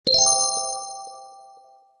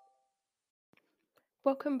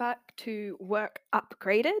Welcome back to Work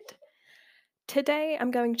Upgraded. Today I'm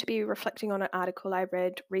going to be reflecting on an article I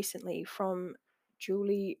read recently from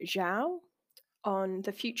Julie Zhao on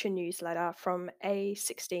the Future newsletter from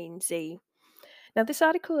A16Z. Now, this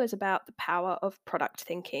article is about the power of product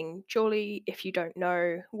thinking. Julie, if you don't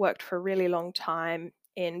know, worked for a really long time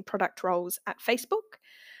in product roles at Facebook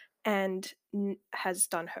and has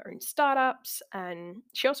done her own startups. And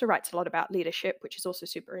she also writes a lot about leadership, which is also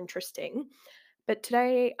super interesting. But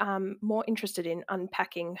today, I'm more interested in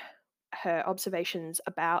unpacking her observations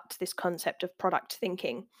about this concept of product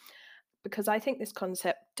thinking, because I think this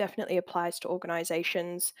concept definitely applies to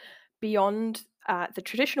organizations beyond the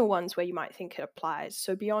traditional ones where you might think it applies.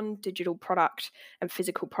 So, beyond digital product and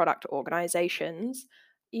physical product organizations,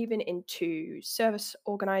 even into service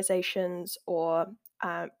organizations, or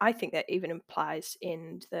I think that even applies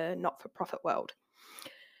in the not for profit world.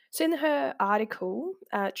 So, in her article,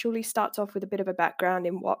 Julie starts off with a bit of a background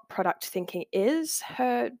in what product thinking is.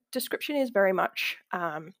 Her description is very much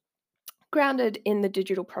grounded in the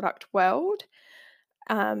digital product world.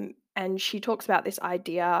 And she talks about this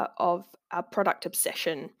idea of a product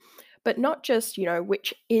obsession, but not just,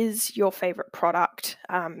 which is your favorite product,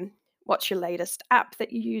 what's your latest app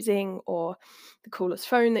that you're using, or the coolest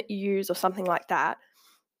phone that you use, or something like that.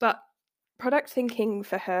 But product thinking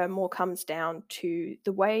for her more comes down to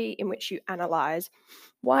the way in which you analyze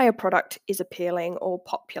why a product is appealing or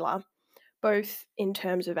popular, both in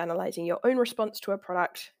terms of analyzing your own response to a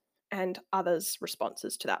product and others'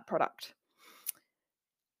 responses to that product.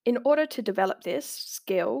 In order to develop this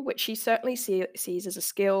skill, which she certainly sees as a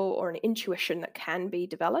skill or an intuition that can be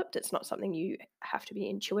developed, it's not something you have to be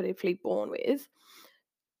intuitively born with.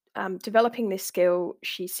 Developing this skill,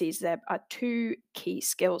 she sees there are two key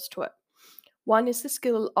skills to it. One is the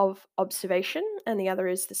skill of observation, and the other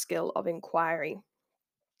is the skill of inquiry.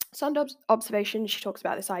 So, under observation, she talks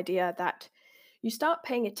about this idea that you start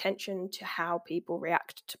paying attention to how people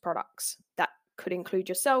react to products. That could include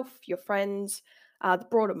yourself, your friends, the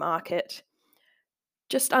broader market.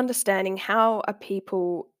 Just understanding how are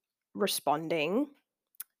people responding.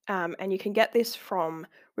 And you can get this from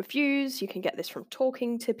reviews, you can get this from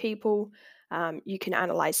talking to people, you can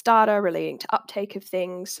analyze data relating to uptake of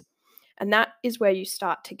things. And that is where you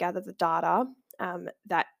start to gather the data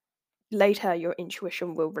that later your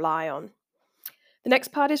intuition will rely on. The next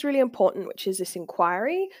part is really important, which is this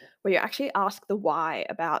inquiry, where you actually ask the why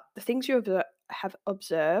about the things you have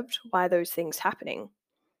observed, why are those things happening.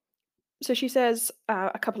 So she says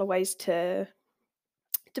a couple of ways to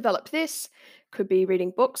develop this could be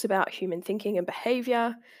reading books about human thinking and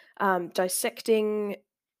behavior, dissecting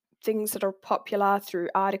things that are popular through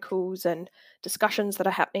articles and discussions that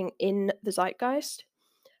are happening in the zeitgeist.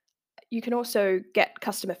 You can also get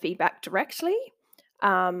customer feedback directly,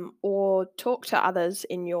 or talk to others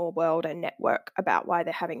in your world and network about why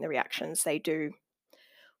they're having the reactions they do.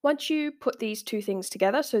 Once you put these two things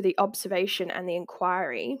together, so the observation and the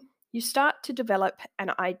inquiry, you start to develop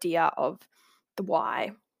an idea of the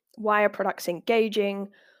why. Why are products engaging?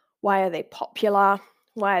 Why are they popular?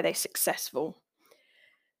 Why are they successful?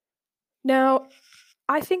 Now,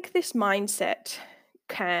 I think this mindset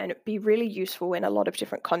can be really useful in a lot of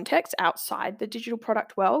different contexts outside the digital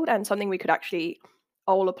product world, and something we could actually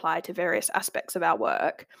all apply to various aspects of our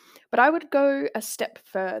work. But I would go a step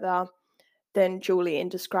further than Julie in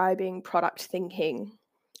describing product thinking,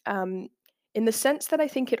 um, in the sense that I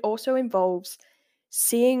think it also involves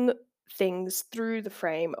seeing things through the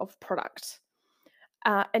frame of products.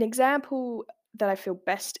 An example that I feel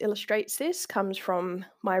best illustrates this comes from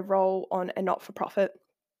my role on a not for profit.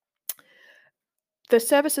 The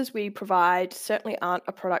services we provide certainly aren't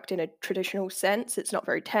a product in a traditional sense. It's not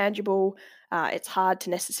very tangible. It's hard to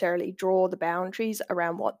necessarily draw the boundaries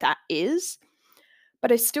around what that is.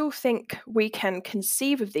 But I still think we can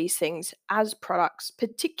conceive of these things as products,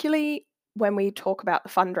 particularly when we talk about the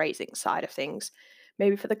fundraising side of things.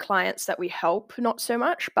 Maybe for the clients that we help, not so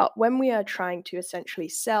much, but when we are trying to essentially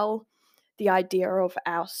sell the idea of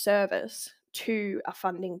our service to a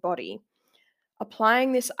funding body,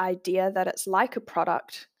 applying this idea that it's like a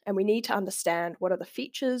product and we need to understand what are the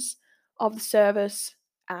features of the service,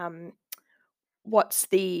 um, what's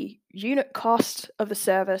the unit cost of the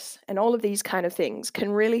service, and all of these kind of things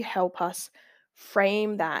can really help us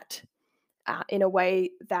frame that in a way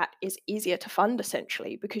that is easier to fund,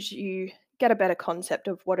 essentially, because you get a better concept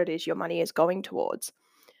of what it is your money is going towards.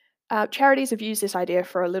 Charities have used this idea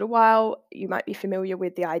for a little while. You might be familiar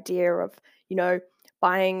with the idea of, you know,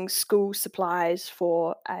 buying school supplies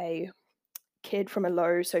for a kid from a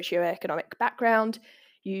low socioeconomic background.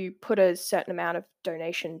 You put a certain amount of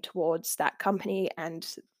donation towards that company, and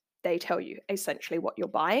they tell you essentially what you're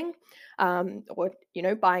buying, or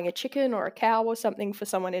buying a chicken or a cow or something for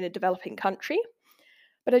someone in a developing country.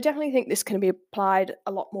 But I definitely think this can be applied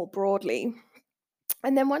a lot more broadly.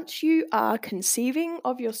 And then once you are conceiving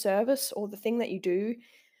of your service or the thing that you do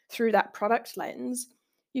through that product lens,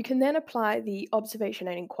 you can then apply the observation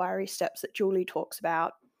and inquiry steps that Julie talks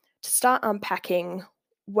about to start unpacking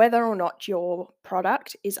whether or not your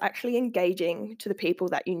product is actually engaging to the people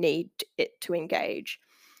that you need it to engage.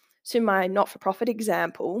 So, in my not for profit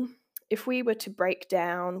example, if we were to break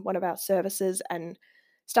down one of our services and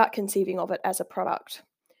start conceiving of it as a product,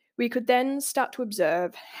 we could then start to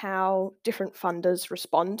observe how different funders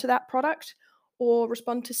respond to that product or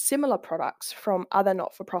respond to similar products from other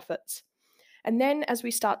not for profits. And then, as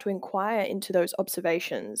we start to inquire into those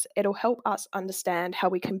observations, it'll help us understand how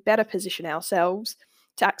we can better position ourselves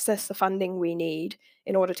to access the funding we need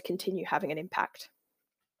in order to continue having an impact.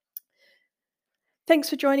 Thanks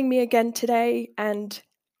for joining me again today, and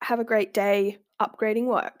have a great day upgrading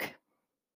work.